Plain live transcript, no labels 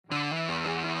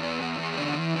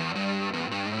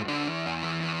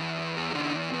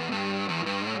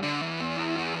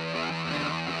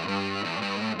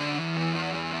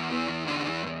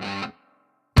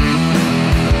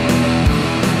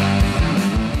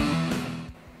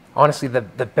Honestly, the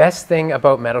best thing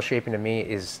about metal shaping to me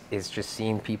is just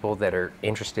seeing people that are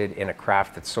interested in a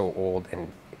craft that's so old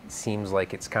and it seems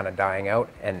like it's kind of dying out,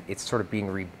 and it's sort of being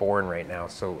reborn right now.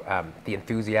 So the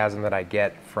enthusiasm that I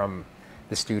get from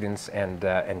the students and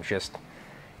just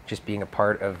being a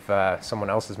part of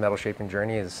someone else's metal shaping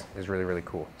journey is really, really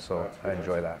cool. So I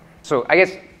enjoy that. So I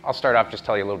guess I'll start off just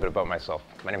tell you a little bit about myself.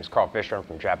 My name is Karl Fisher. I'm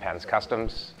from Japan's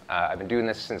Kustoms. I've been doing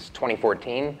this since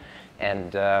 2014,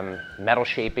 and metal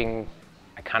shaping,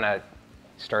 I kind of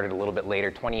started a little bit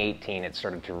later. 2018, it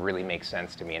started to really make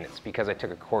sense to me, and it's because I took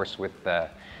a course with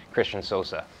Christian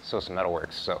Sosa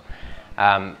Metalworks. So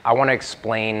I want to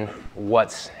explain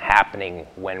what's happening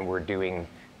when we're doing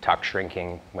tuck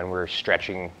shrinking, when we're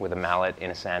stretching with a mallet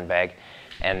in a sandbag.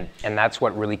 And that's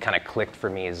what really kind of clicked for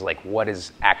me, is like, what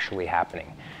is actually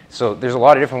happening? So there's a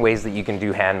lot of different ways that you can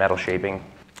do hand metal shaping.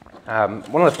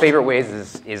 One of the favorite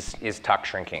ways is tuck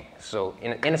shrinking. So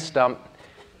in a stump,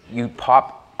 you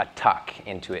pop a tuck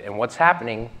into it. And what's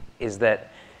happening is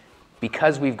that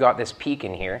because we've got this peak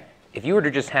in here, if you were to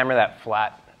just hammer that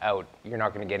flat out, you're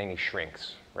not going to get any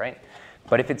shrinks, right?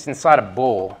 But if it's inside a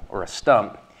bowl or a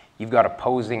stump, you've got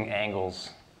opposing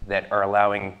angles that are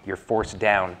allowing your force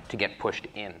down to get pushed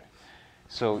in.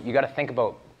 So you got to think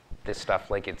about this stuff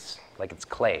like it's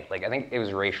clay. Like, I think it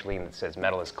was Ray Schlien that says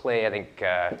metal is clay. I think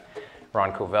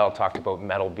Ron Covell talked about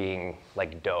metal being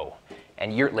like dough.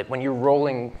 And you're like, when you're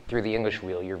rolling through the English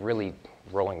wheel, you're really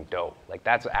rolling dough. Like,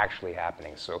 that's actually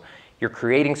happening. So you're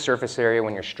creating surface area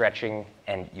when you're stretching,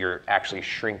 and you're actually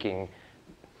shrinking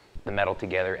the metal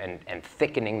together and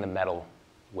thickening the metal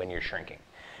when you're shrinking.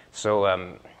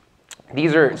 So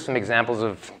these are some examples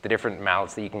of the different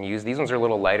mallets that you can use. These ones are a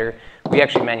little lighter. We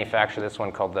actually manufacture this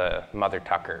one called the Mother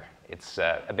Tucker. It's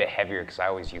a bit heavier because I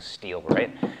always use steel,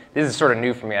 right? This is sort of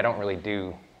new for me. I don't really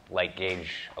do light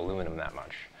gauge aluminum that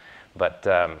much. But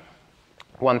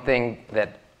one thing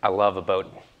that I love about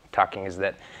tucking is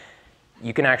that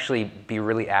you can actually be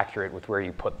really accurate with where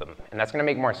you put them. And that's going to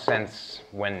make more sense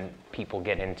when people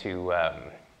get into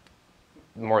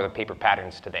more of the paper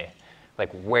patterns today.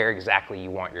 Like, where exactly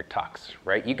you want your tucks,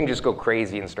 right? You can just go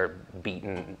crazy and start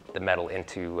beating the metal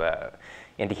into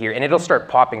here, and it'll start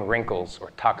popping wrinkles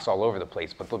or tucks all over the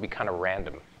place, but they'll be kind of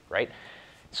random, right?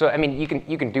 So, I mean, you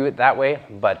can do it that way,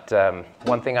 but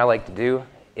one thing I like to do,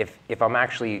 if I'm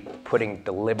actually putting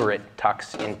deliberate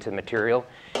tucks into material,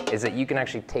 is that you can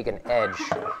actually take an edge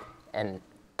and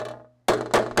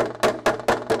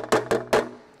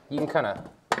you can kind of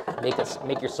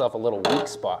make yourself a little weak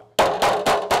spot.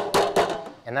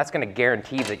 And that's going to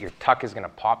guarantee that your tuck is going to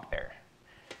pop there.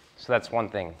 So that's one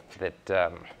thing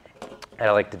that I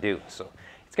like to do. So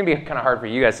it's going to be kind of hard for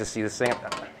you guys to see this thing.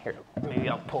 Here, maybe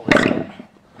I'll pull this out.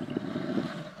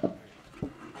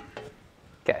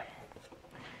 Okay.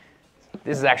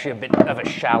 This is actually a bit of a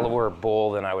shallower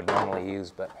bowl than I would normally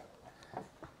use, but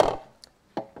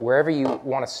wherever you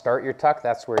want to start your tuck,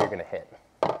 that's where you're going to hit.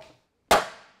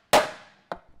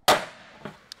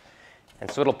 And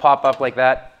so it'll pop up like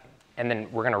that. And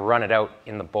then we're going to run it out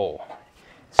in the bowl,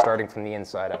 starting from the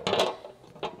inside out.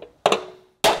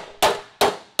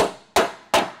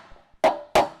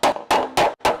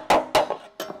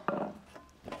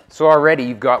 So already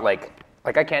you've got like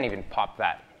I can't even pop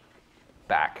that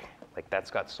back. Like,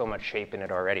 that's got so much shape in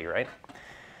it already, right?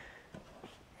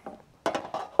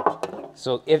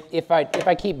 So if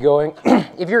I keep going,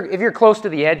 if you're close to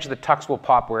the edge, the tucks will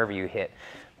pop wherever you hit.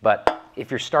 But if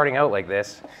you're starting out like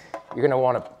this, you're going to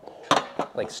want to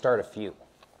start a few.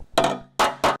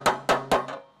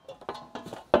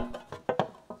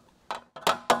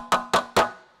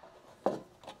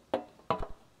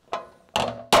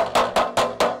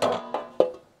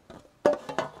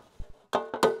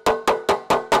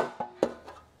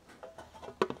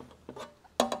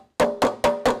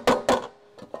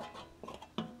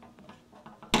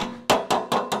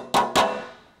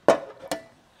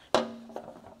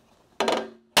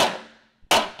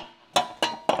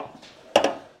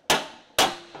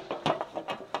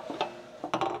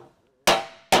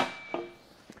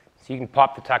 So you can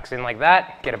pop the tucks in like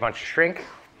that, get a bunch of shrink.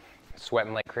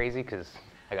 Sweating like crazy because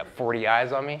I got 40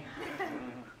 eyes on me. You're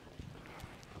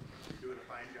doing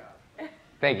a fine job.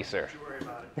 Thank you, sir. Don't worry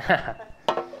about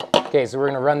it. Okay, so we're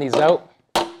going to run these out.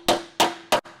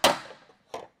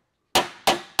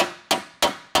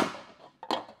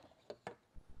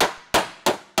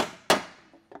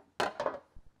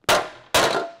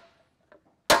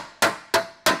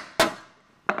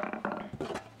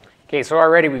 Okay, so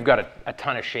already we've got a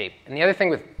ton of shape. And the other thing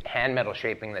with hand metal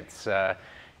shaping that's, it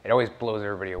always blows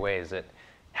everybody away is that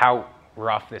how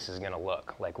rough this is going to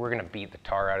look. Like, we're going to beat the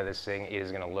tar out of this thing. It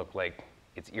is going to look like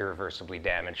it's irreversibly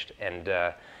damaged. And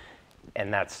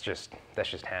And that's just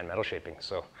hand metal shaping.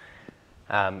 So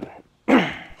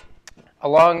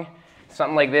along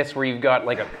something like this where you've got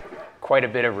like quite a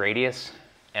bit of radius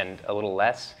and a little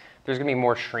less, there's gonna be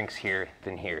more shrinks here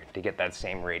than here to get that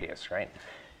same radius, right?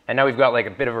 And now we've got like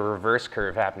a bit of a reverse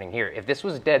curve happening here. If this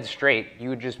was dead straight, you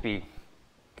would just be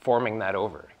forming that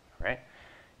over, right?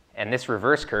 And this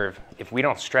reverse curve, if we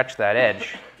don't stretch that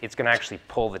edge, it's gonna actually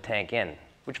pull the tank in,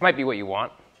 which might be what you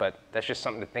want, but that's just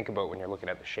something to think about when you're looking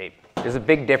at the shape. There's a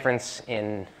big difference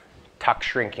in tuck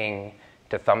shrinking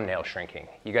to thumbnail shrinking.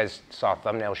 You guys saw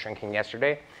thumbnail shrinking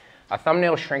yesterday. A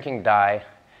thumbnail shrinking die,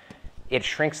 it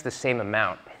shrinks the same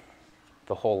amount,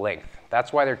 the whole length.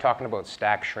 That's why they're talking about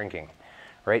stack shrinking,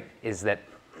 right? Is that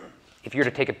if you were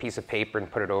to take a piece of paper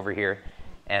and put it over here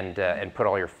and put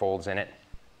all your folds in it,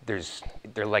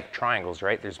 they're like triangles,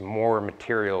 right? There's more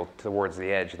material towards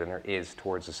the edge than there is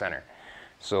towards the center.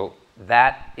 So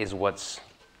that is what's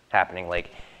happening.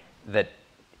 Like that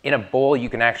in a bowl, you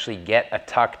can actually get a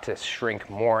tuck to shrink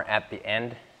more at the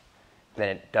end than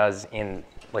it does in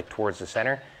like towards the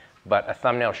center. But a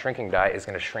thumbnail shrinking die is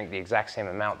going to shrink the exact same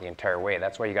amount the entire way.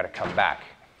 That's why you got to come back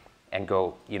and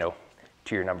go, you know,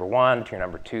 to your number 1, to your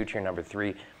number 2, to your number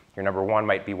 3. Your number 1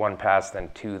 might be 1 pass, then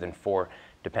 2, then 4,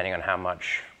 depending on how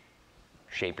much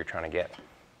shape you're trying to get.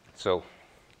 So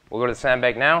we'll go to the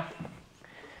sandbag now.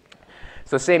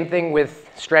 So same thing with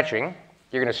stretching.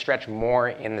 You're going to stretch more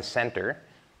in the center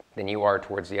than you are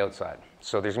towards the outside.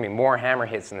 So there's going to be more hammer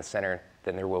hits in the center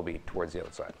than there will be towards the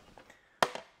outside.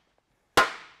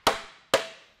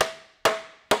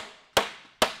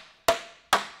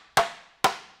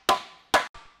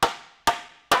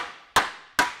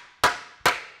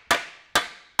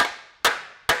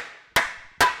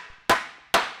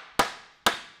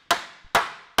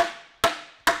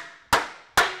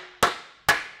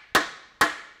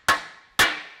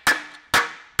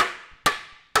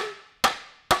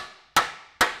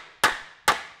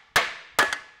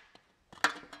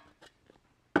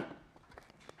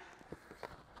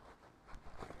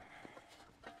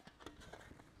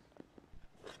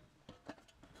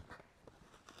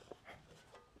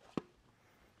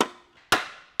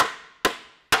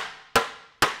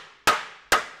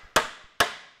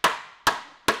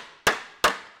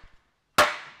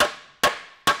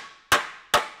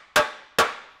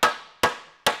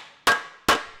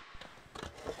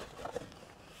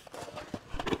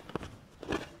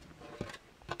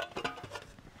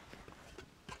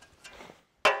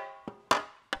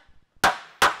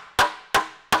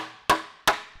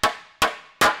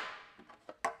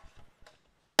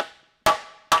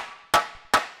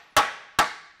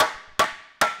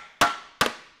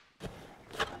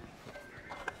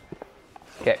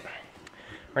 Okay,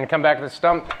 we're gonna come back to the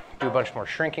stump, do a bunch more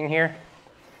shrinking here.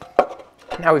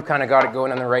 Now we've kind of got it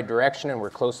going in the right direction and we're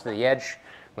close to the edge.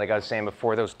 Like I was saying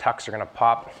before, those tucks are gonna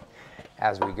pop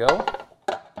as we go.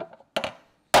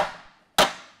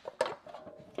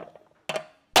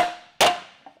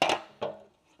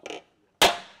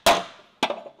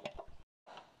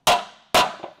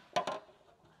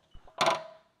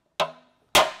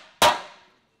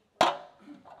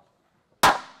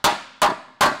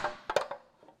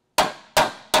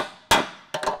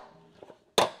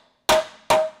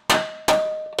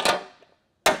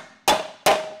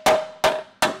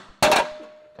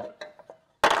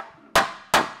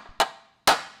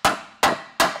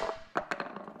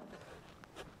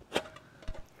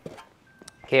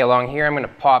 Okay, along here I'm going to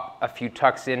pop a few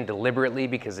tucks in deliberately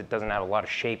because it doesn't have a lot of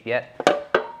shape yet.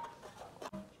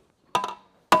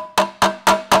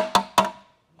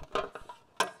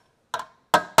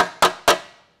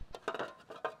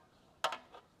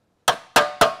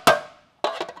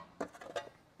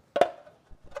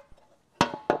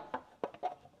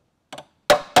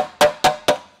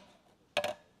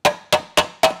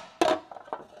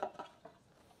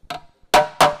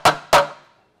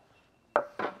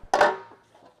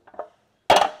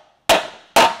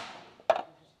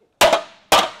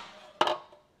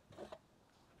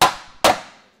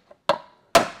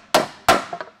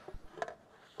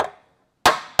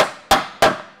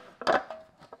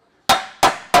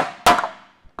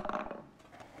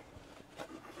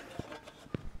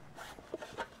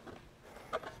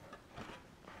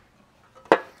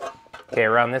 Okay,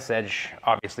 around this edge,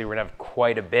 obviously we're gonna have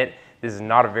quite a bit. This is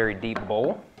not a very deep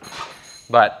bowl,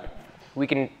 but we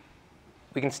can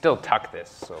still tuck this,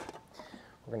 so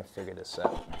we're gonna figure this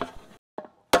out.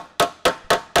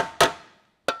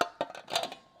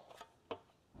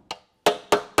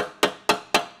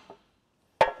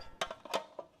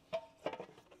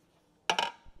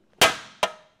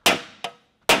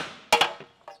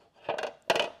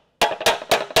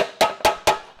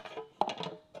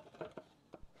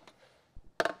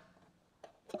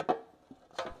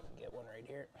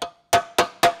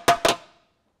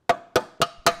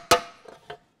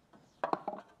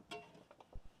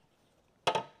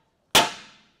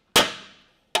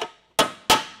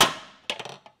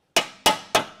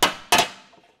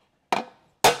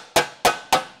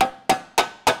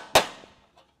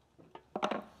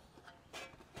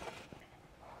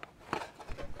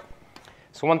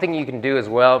 So one thing you can do as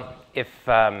well, if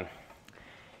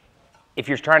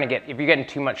you're getting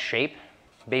too much shape,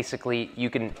 basically you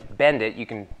can bend it, you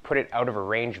can put it out of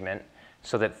arrangement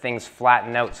so that things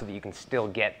flatten out so that you can still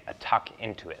get a tuck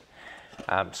into it.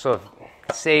 So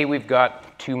if, say we've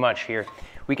got too much here,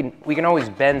 we can always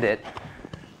bend it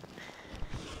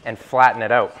and flatten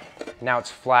it out. Now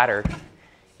it's flatter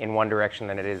in one direction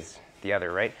than it is the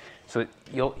other, right? So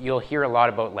you'll hear a lot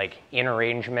about like in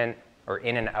arrangement or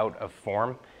in and out of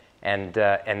form, and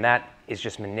that is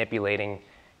just manipulating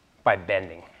by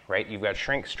bending, right? You've got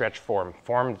shrink, stretch, form.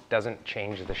 Form doesn't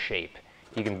change the shape.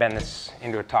 You can bend this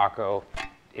into a taco,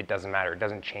 it doesn't matter. It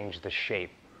doesn't change the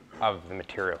shape of the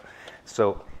material.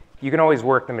 So you can always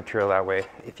work the material that way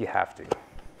if you have to.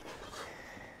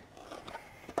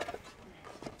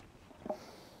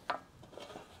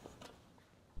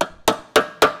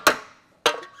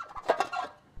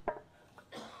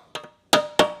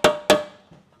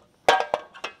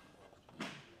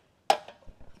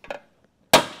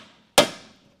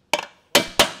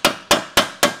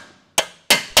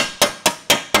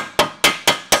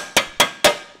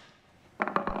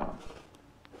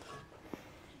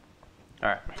 All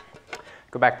right,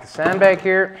 go back to the sandbag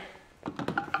here.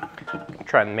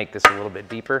 Try and make this a little bit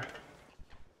deeper.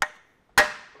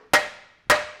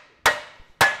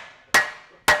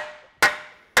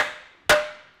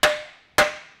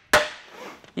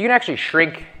 You can actually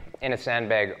shrink in a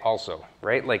sandbag also,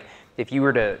 right? Like if you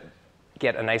were to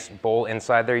get a nice bowl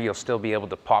inside there, you'll still be able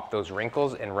to pop those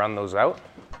wrinkles and run those out.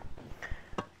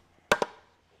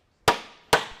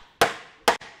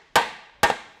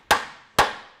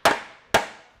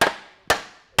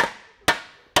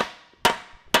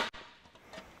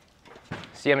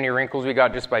 See how many wrinkles we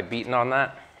got just by beating on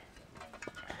that?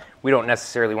 We don't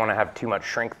necessarily want to have too much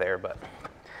shrink there, but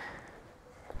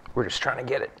we're just trying to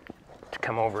get it to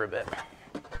come over a bit.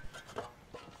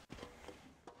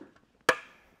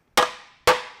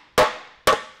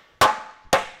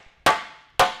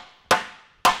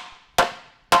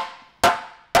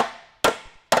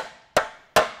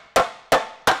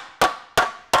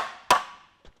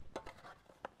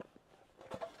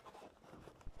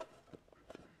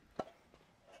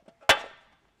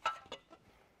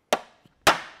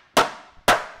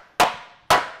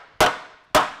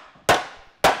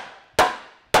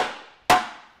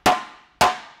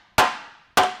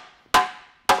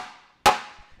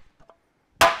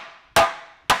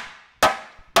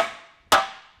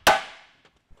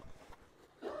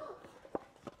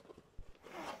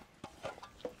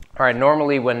 All right,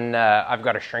 normally when I've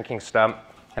got a shrinking stump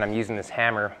and I'm using this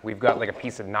hammer, we've got like a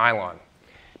piece of nylon.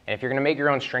 And if you're gonna make your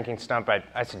own shrinking stump,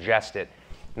 I suggest it.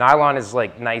 Nylon is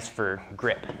like nice for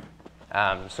grip.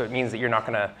 So it means that you're not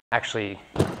gonna actually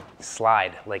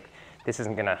slide. Like this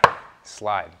isn't gonna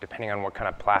slide, depending on what kind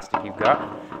of plastic you've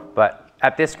got. But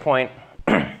at this point,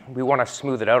 we wanna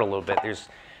smooth it out a little bit.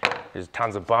 There's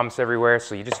tons of bumps everywhere,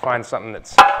 so you just find something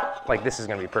that's, like this is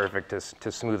gonna be perfect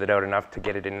to smooth it out enough to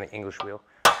get it in the English wheel.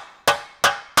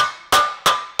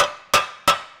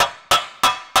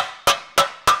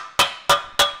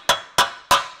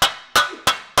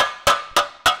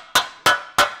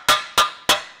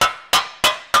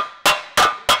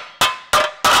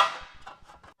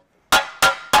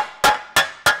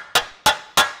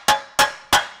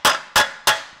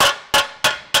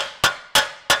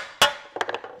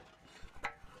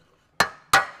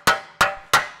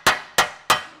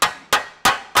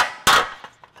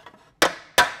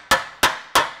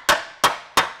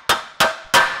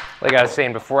 Like I was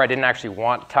saying before, I didn't actually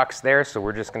want tucks there, so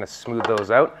we're just going to smooth those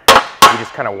out. We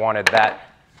just kind of wanted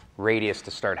that radius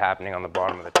to start happening on the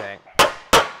bottom of the tank.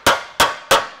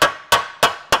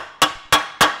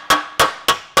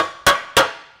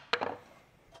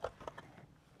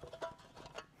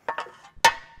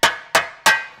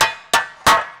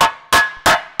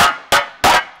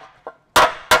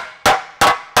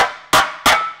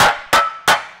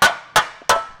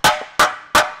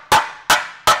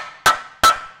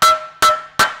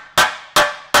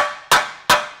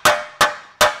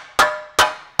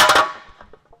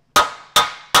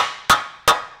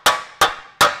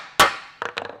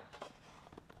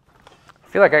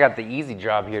 I feel like I got the easy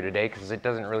job here today because it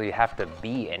doesn't really have to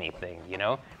be anything, you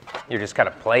know? You're just kind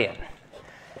of playing.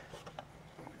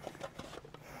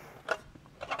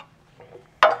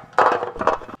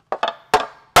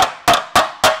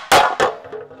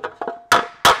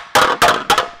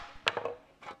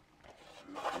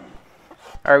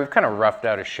 All right, we've kind of roughed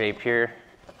out a shape here.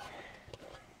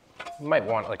 You might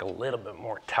want like a little bit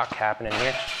more tuck happening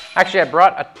here. Actually, I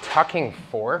brought a tucking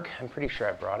fork. I'm pretty sure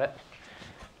I brought it.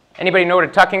 Anybody know what a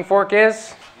tucking fork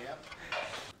is? Yep.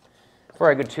 Before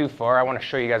I go too far, I want to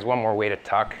show you guys one more way to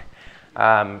tuck.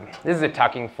 This is a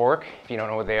tucking fork, if you don't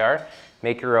know what they are.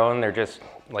 Make your own. They're just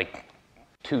like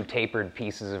 2 tapered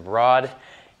pieces of rod,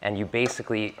 and you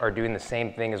basically are doing the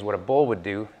same thing as what a bowl would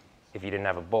do if you didn't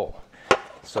have a bowl.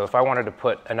 So if I wanted to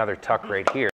put another tuck right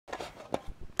here,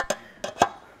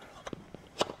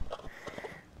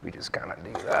 we just kind of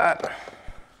do that.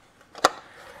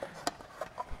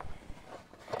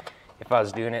 If I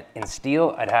was doing it in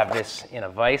steel, I'd have this in a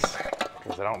vise,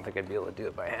 because I don't think I'd be able to do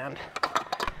it by hand.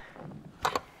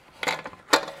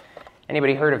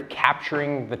 Anybody heard of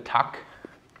capturing the tuck?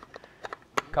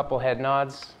 Couple head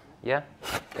nods. Yeah?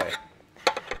 Okay.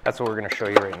 That's what we're going to show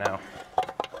you right now.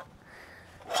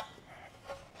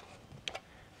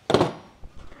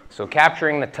 So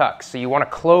capturing the tuck. So you want to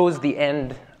close the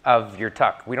end of your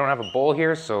tuck. We don't have a bowl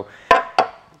here, so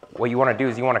what you want to do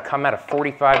is you want to come at a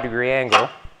 45-degree angle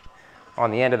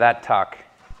on the end of that tuck,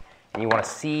 and you want to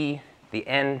see the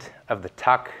end of the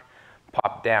tuck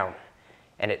pop down,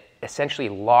 and it essentially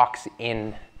locks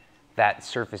in that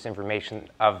surface information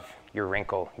of your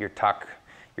wrinkle, your tuck,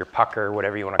 your pucker,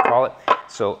 whatever you want to call it.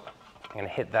 So I'm going to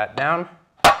hit that down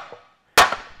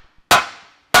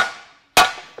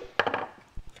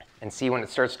and see when it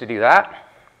starts to do that.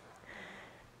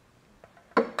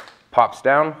 Pops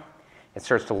down, it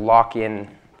starts to lock in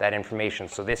that information.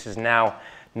 So this is now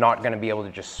not going to be able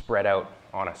to just spread out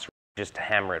on us, just to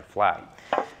hammer it flat.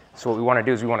 So what we want to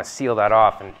do is we want to seal that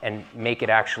off and make it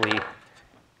actually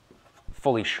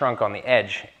fully shrunk on the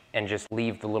edge and just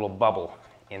leave the little bubble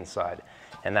inside.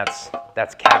 And that's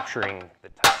capturing the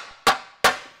tuck.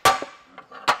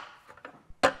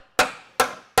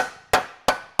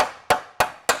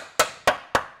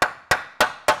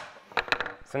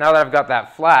 So now that I've got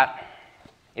that flat,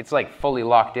 it's like fully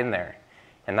locked in there.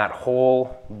 And that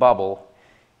whole bubble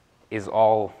is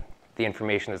all the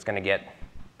information that's going to get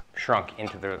shrunk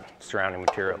into the surrounding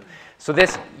material. So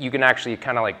this, you can actually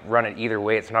kind of like run it either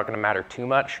way. It's not going to matter too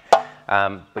much,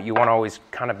 but you want to always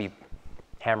kind of be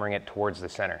hammering it towards the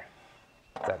center,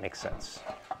 if that makes sense.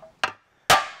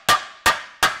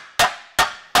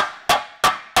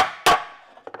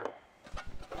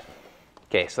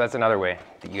 Okay, so that's another way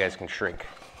that you guys can shrink.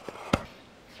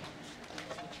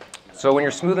 So when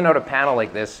you're smoothing out a panel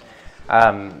like this,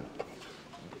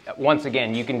 once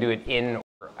again, you can do it in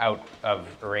or out of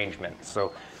arrangement.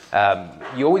 So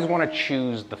you always want to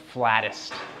choose the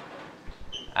flattest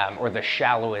or the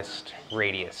shallowest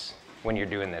radius when you're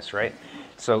doing this, right?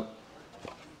 So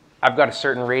I've got a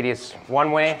certain radius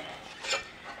one way.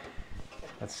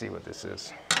 Let's see what this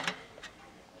is.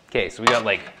 Okay, so we got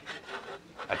like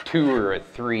a 2 or a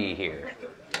 3 here,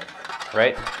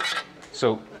 right?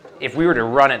 So if we were to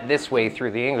run it this way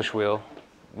through the English wheel,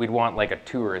 we'd want like a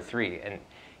 2 or a 3, and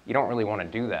you don't really want to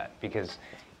do that because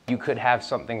you could have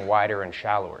something wider and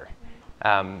shallower.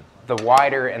 The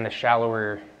wider and the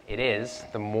shallower it is,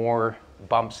 the more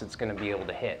bumps it's going to be able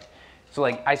to hit. So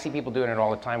like I see people doing it all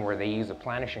the time where they use a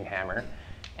planishing hammer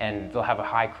and they'll have a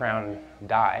high crown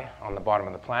die on the bottom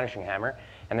of the planishing hammer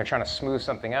and they're trying to smooth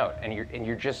something out, and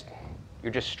you're just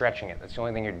stretching it. That's the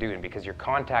only thing you're doing, because your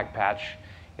contact patch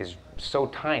is so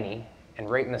tiny and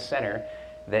right in the center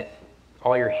that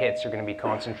all your hits are going to be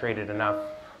concentrated enough.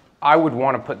 I would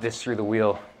want to put this through the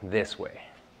wheel this way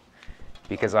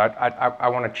because I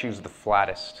want to choose the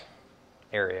flattest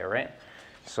area, right?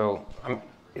 So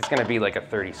it's going to be like a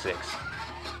 36.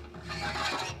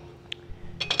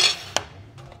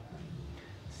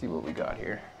 See what we got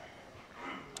here.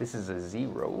 This is a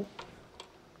 0.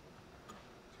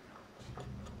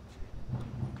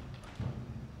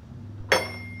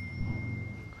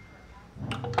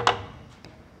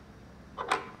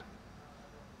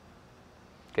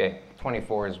 Okay,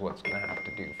 24 is what's going to have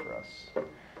to do for us.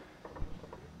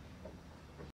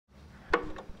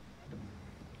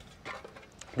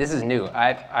 This is new.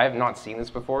 I have not seen this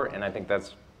before, and I think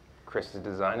that's Chris's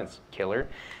design. It's killer.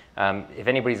 If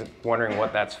anybody's wondering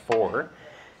what that's for,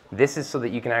 this is so that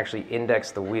you can actually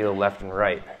index the wheel left and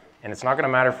right. And it's not going to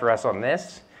matter for us on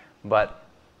this, but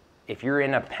if you're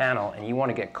in a panel and you want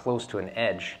to get close to an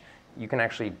edge, you can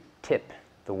actually tip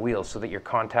the wheel so that your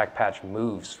contact patch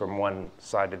moves from one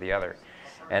side to the other.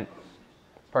 And,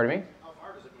 pardon me? How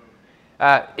far does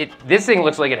it move? This thing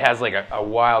looks like it has like a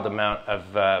wild amount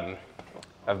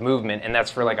of movement, and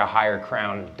that's for like a higher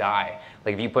crown die.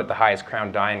 Like if you put the highest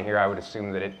crown die in here, I would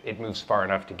assume that it moves far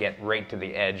enough to get right to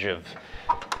the edge of,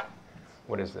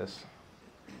 what is this?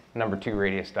 Number 2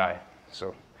 radius die.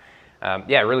 So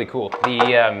yeah, really cool.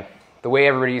 The way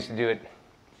everybody used to do it,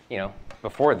 you know,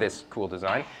 before this cool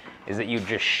design, is that you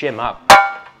just shim up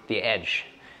the edge.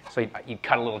 So you'd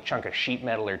cut a little chunk of sheet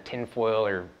metal or tin foil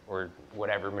or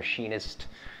whatever machinist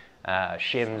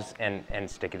shims and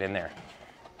stick it in there.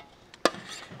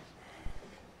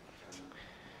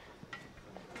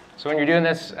 So when you're doing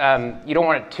this, you don't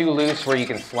want it too loose where you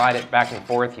can slide it back and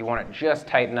forth. You want it just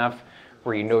tight enough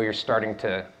where you know you're starting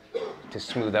to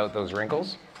smooth out those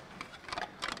wrinkles.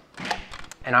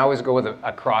 And I always go with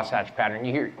a crosshatch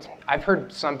pattern. I've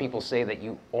heard some people say that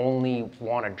you only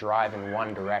want to drive in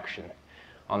one direction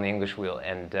on the English wheel,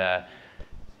 and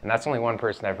that's only one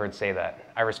person I've heard say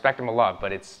that. I respect him a lot,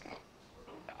 but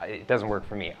it doesn't work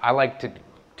for me. I like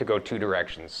to go two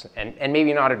directions, and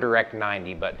maybe not a direct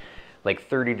 90, but like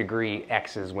 30-degree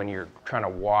X's when you're trying to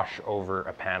wash over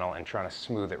a panel and trying to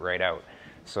smooth it right out.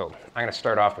 So I'm going to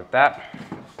start off with that.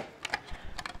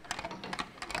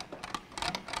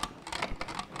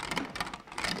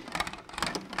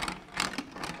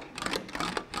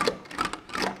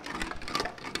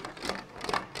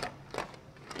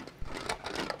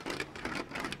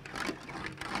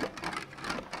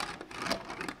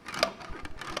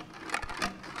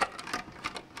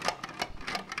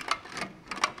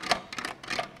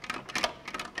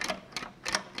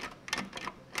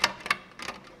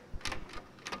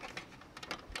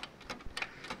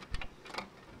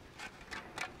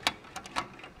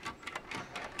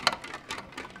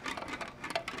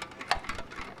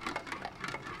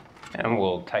 And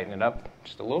we'll tighten it up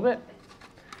just a little bit.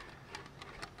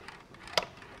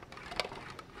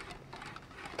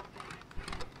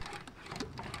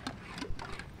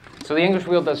 So the English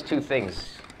wheel does two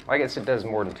things. I guess it does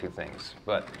more than two things,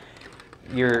 but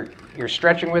you're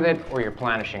stretching with it or you're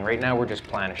planishing. Right now we're just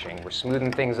planishing. We're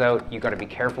smoothing things out. You've got to be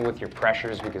careful with your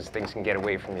pressures because things can get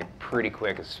away from you pretty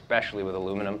quick, especially with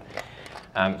aluminum.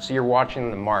 So you're watching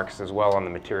the marks as well on the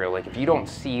material. Like if you don't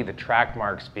see the track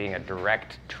marks being a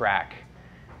direct track,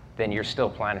 then you're still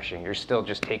planishing. You're still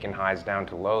just taking highs down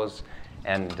to lows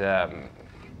and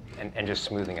just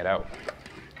smoothing it out.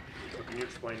 So can you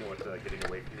explain what getting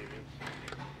away from you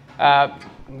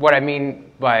means? What I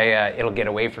mean by it'll get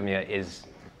away from you is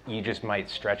you just might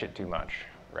stretch it too much,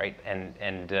 right?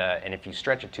 And if you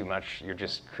stretch it too much, you're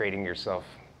just creating yourself.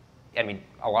 I mean,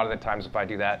 a lot of the times if I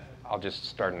do that, I'll just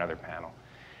start another panel.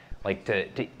 Like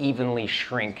to evenly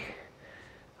shrink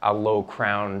a low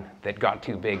crown that got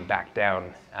too big back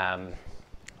down.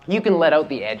 You can let out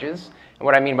the edges. And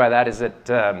what I mean by that is that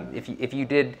if you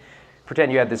did,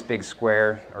 pretend you had this big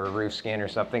square or a roof skin or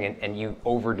something and you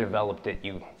overdeveloped it,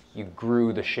 you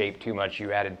grew the shape too much,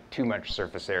 you added too much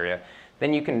surface area,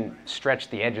 then you can stretch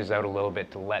the edges out a little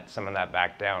bit to let some of that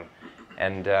back down.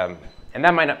 And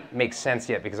that might not make sense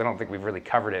yet because I don't think we've really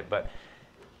covered it, but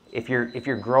if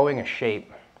you're growing a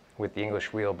shape with the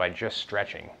English wheel by just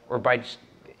stretching, or by just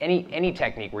any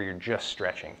technique where you're just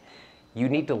stretching, you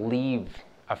need to leave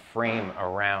a frame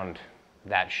around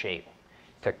that shape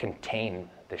to contain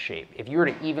the shape. If you were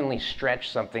to evenly stretch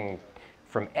something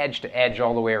from edge to edge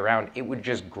all the way around, it would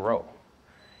just grow.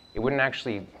 It wouldn't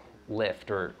actually lift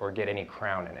or get any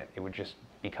crown in it. It would just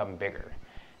become bigger.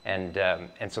 And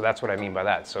so that's what I mean by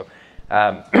that. So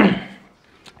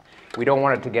we don't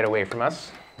want it to get away from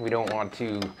us. We don't want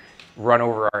to run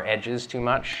over our edges too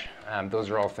much. Those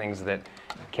are all things that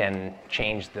can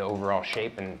change the overall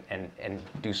shape and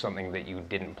do something that you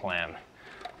didn't plan.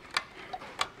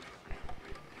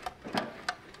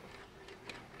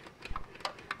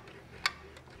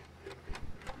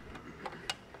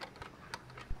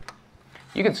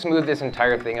 You could smooth this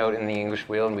entire thing out in the English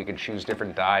wheel, and we could choose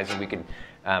different dies, and we could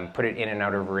put it in and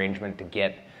out of arrangement to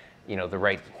get, you know, the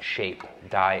right shape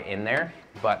die in there.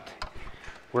 But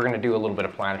we're going to do a little bit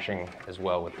of planishing as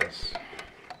well with this.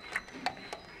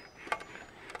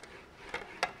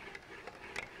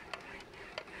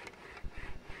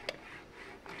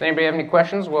 Does anybody have any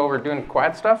questions while we're doing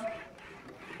quiet stuff?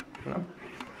 No?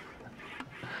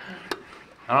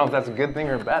 I don't know if that's a good thing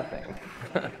or a bad thing.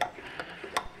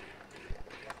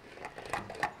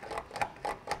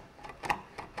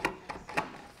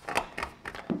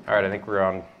 All right, I think we're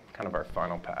on kind of our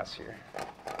final pass here.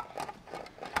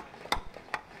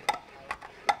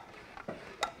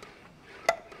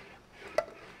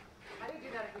 How do you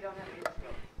do that if you don't have a English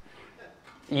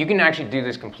wheel? You can actually do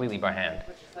this completely by hand.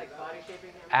 Which is like body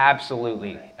shaping?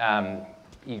 Absolutely.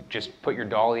 You just put your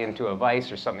dolly into a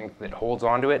vise or something that holds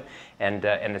onto it, and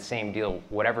the same deal.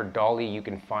 Whatever dolly you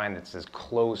can find that's as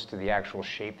close to the actual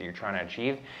shape that you're trying to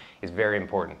achieve is very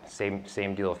important.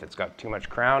 Same deal. If it's got too much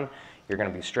crown, you're going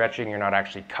to be stretching. You're not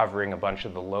actually covering a bunch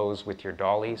of the lows with your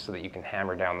dolly so that you can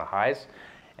hammer down the highs.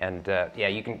 And yeah,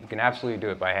 you can absolutely do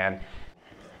it by hand.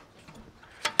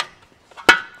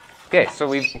 Okay, so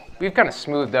we've kind of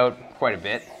smoothed out quite a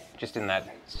bit. just in that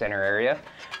center area.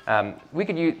 We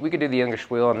could do the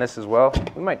English wheel on this as well.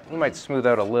 We might smooth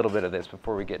out a little bit of this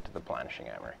before we get to the planishing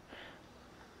hammer.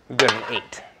 We've got an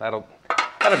 8. That'll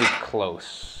be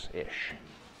close-ish.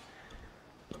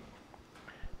 I'm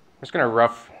just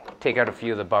gonna take out a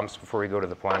few of the bumps before we go to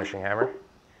the planishing hammer.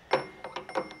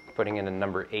 Putting in a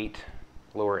number 8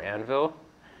 lower anvil.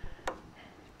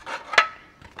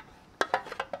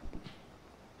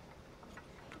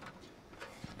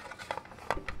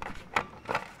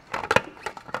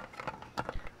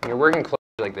 When you're working closely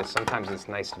like this, sometimes it's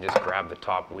nice to just grab the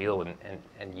top wheel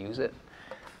and use it.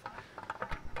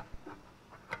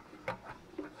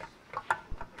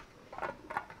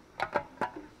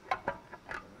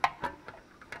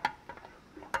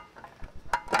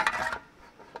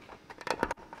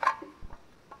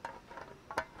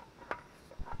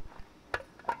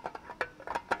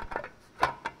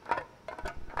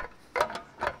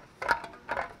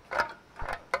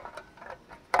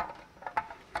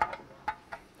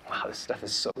 This stuff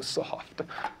is so soft.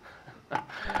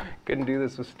 Couldn't do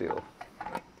this with steel.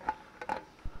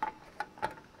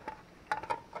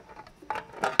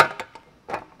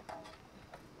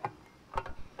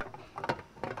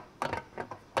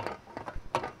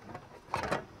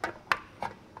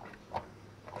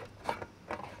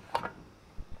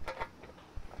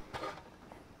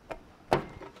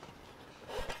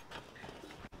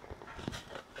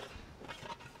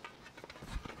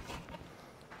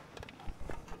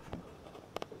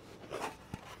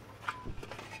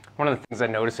 One of the things I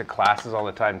notice at classes all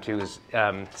the time too is,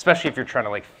 especially if you're trying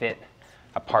to like fit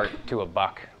a part to a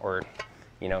buck or,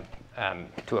 you know,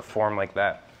 to a form like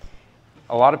that.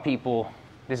 A lot of people,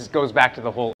 goes back to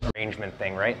the whole arrangement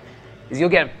thing, right? Is you'll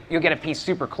get a piece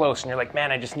super close and you're like,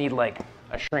 man, I just need like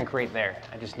a shrink right there.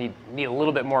 I just need a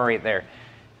little bit more right there.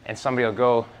 And somebody will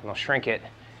go and they'll shrink it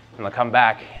and they'll come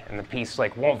back and the piece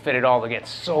like won't fit at all. They'll get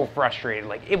so frustrated,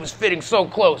 like it was fitting so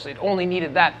close. It only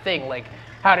needed that thing. Like,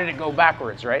 how did it go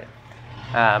backwards, right?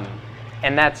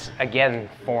 And that's, again,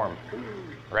 form,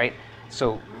 right?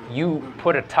 So you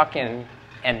put a tuck in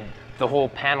and the whole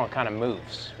panel kind of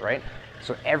moves, right?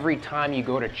 So every time you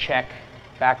go to check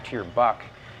back to your buck,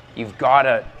 you've got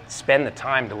to spend the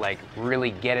time to like really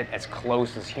get it as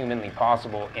close as humanly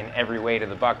possible in every way to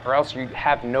the buck, or else you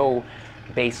have no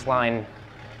baseline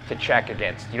to check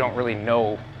against. You don't really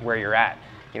know where you're at.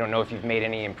 You don't know if you've made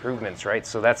any improvements, right?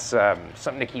 So that's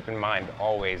something to keep in mind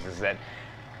always, is that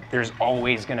there's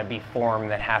always going to be form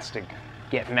that has to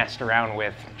get messed around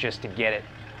with just to get it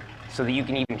so that you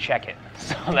can even check it.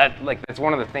 So that's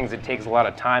one of the things that takes a lot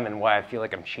of time and why I feel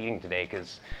like I'm cheating today,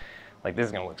 because like this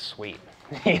is going to look sweet,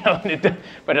 you know,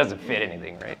 but it doesn't fit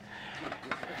anything, right?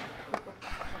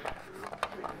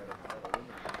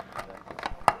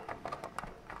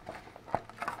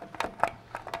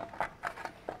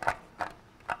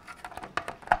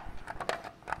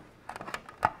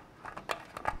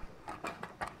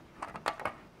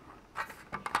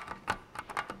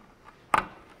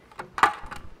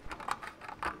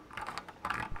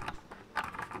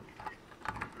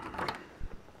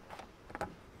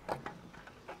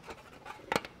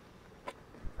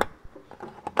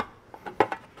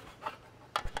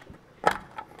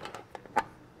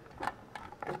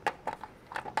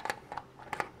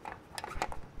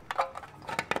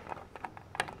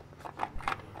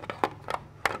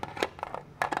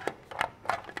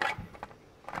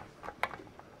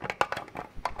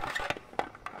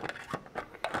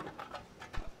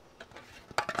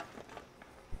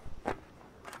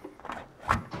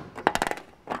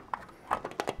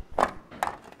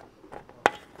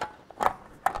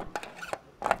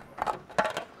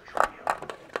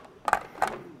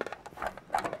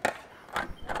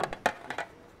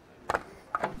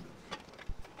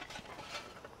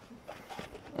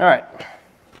 All right.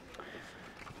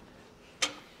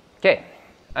 Okay,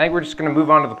 I think we're just going to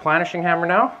move on to the planishing hammer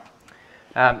now.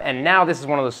 And now this is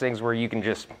one of those things where you can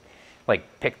just like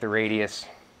pick the radius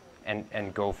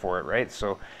and go for it, right?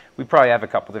 So we probably have a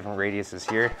couple different radiuses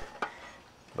here,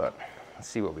 but let's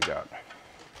see what we got.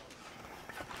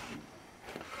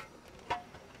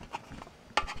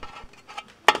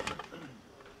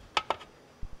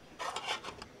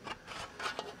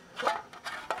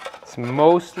 It's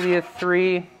mostly a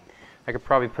 3. I could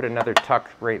probably put another tuck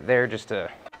right there just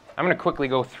to, I'm going to quickly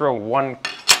go throw one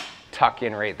tuck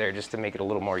in right there just to make it a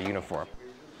little more uniform.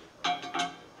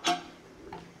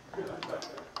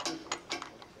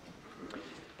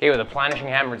 Okay, with a planishing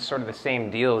hammer, it's sort of the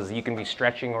same deal, as you can be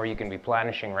stretching or you can be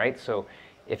planishing, right? So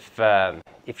if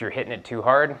you're hitting it too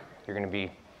hard, you're going to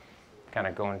be kind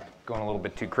of going a little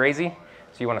bit too crazy.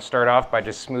 So you want to start off by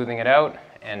just smoothing it out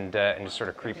and just sort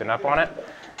of creeping up on it.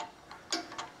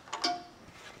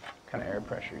 kind of air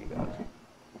pressure you got?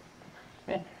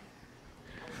 Yeah.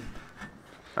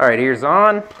 All right, ears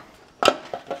on.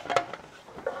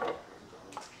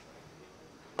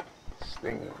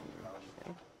 Swing.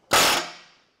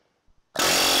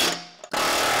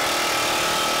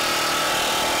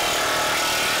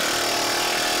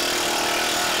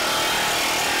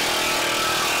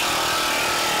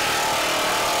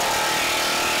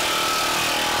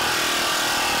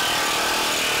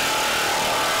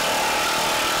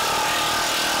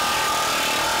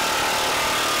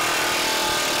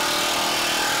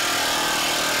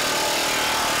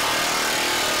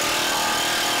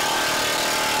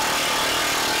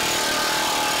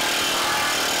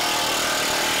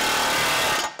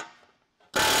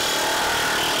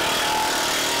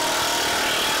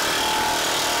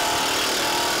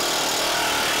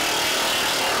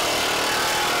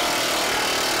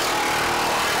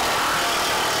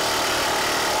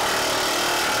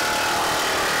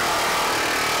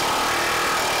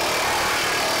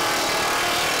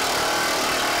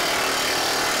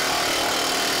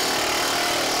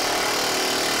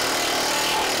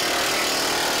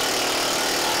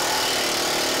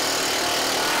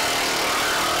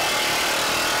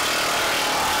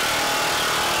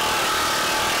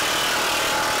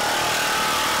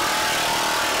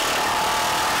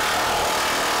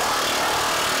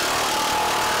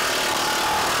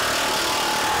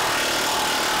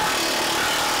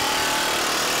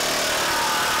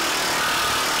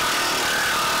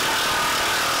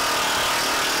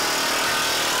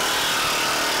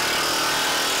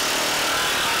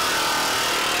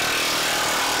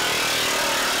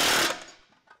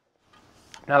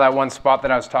 Now that one spot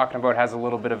that I was talking about has a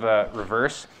little bit of a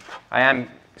reverse. I am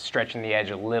stretching the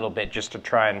edge a little bit just to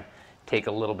try and take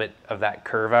a little bit of that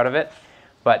curve out of it.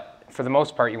 But for the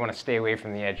most part, you want to stay away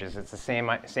from the edges. It's the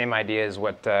same idea as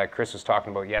what Chris was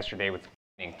talking about yesterday with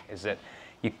Kindig, is that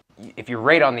if you're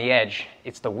right on the edge,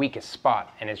 it's the weakest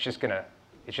spot, and it's just gonna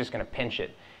pinch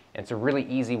it. And it's a really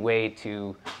easy way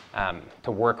to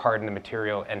work hard in the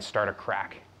material and start a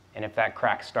crack. And if that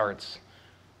crack starts,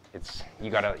 you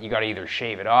gotta either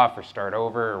shave it off or start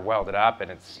over or weld it up,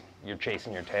 and you're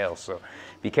chasing your tail. So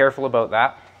be careful about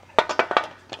that.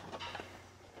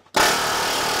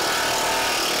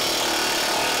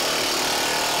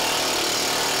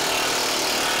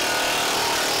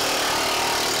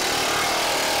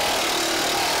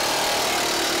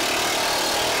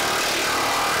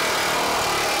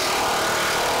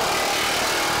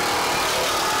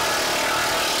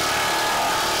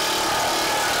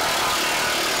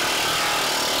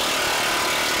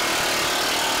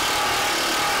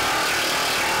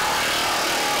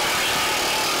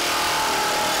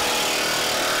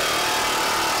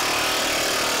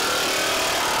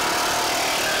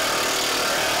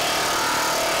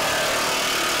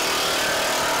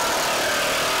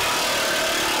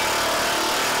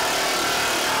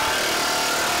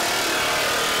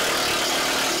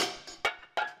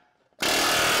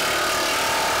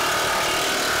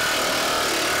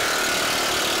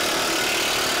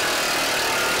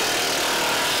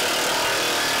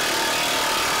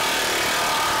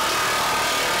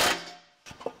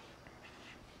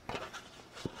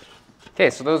 Okay,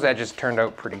 so those edges turned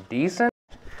out pretty decent.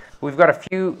 We've got a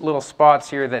few little spots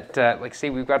here that, like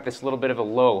say we've got this little bit of a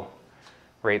low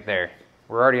right there.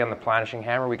 We're already on the planishing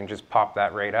hammer, we can just pop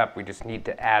that right up. We just need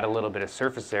to add a little bit of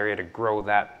surface area to grow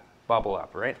that bubble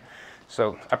up, right?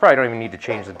 So I probably don't even need to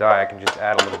change the die, I can just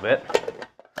add a little bit.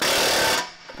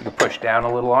 You can push down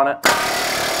a little on it.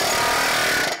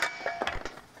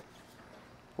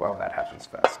 Wow, that happens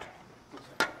fast.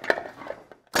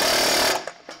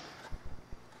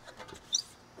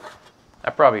 I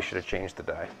probably should have changed the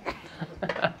die.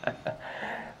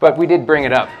 But we did bring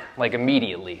it up, like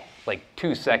immediately, like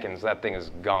 2 seconds, that thing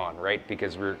is gone, right?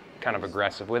 Because we're kind of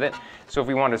aggressive with it. So if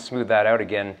we wanted to smooth that out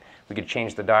again, we could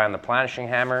change the die on the planishing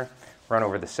hammer, run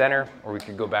over the center, or we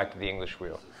could go back to the English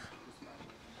wheel.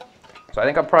 So I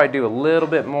think I'll probably do a little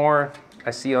bit more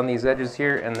I see on these edges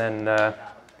here, and then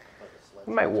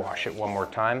we might wash it one more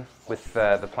time with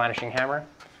the planishing hammer.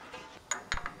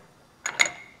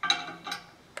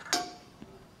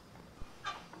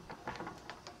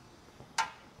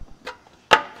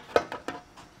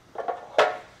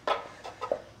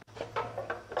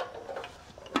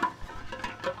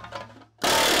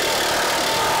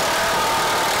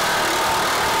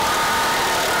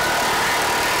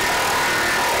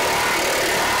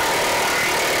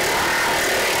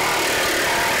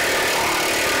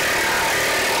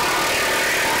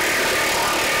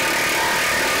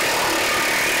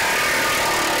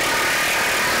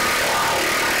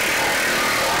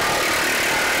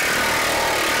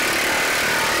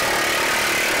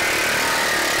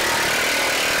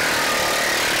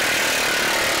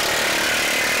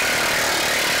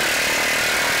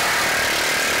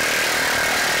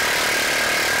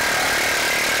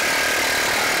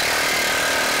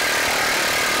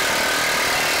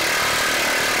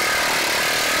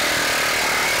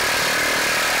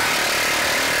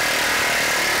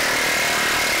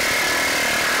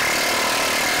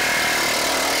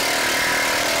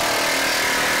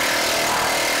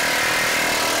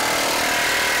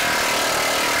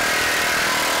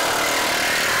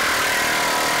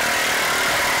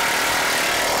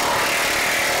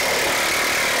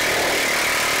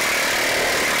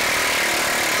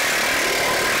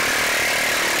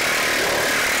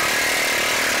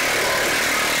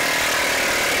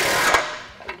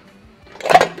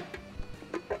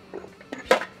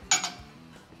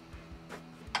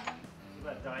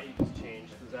 that die you just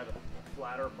changed, is that a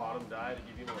flatter bottom die to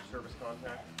give you more surface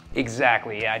contact?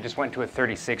 Exactly, yeah. I just went to a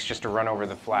 36 just to run over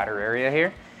the flatter area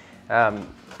here.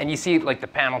 And you see like the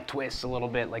panel twists a little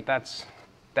bit, like that's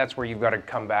where you've got to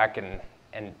come back and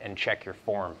check your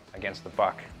form against the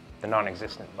buck, the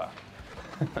non-existent buck.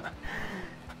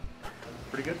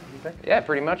 Pretty good, you think? Yeah,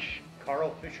 pretty much.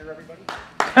 Karl Fisher, everybody.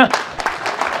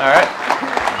 All right.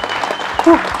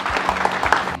 Whew.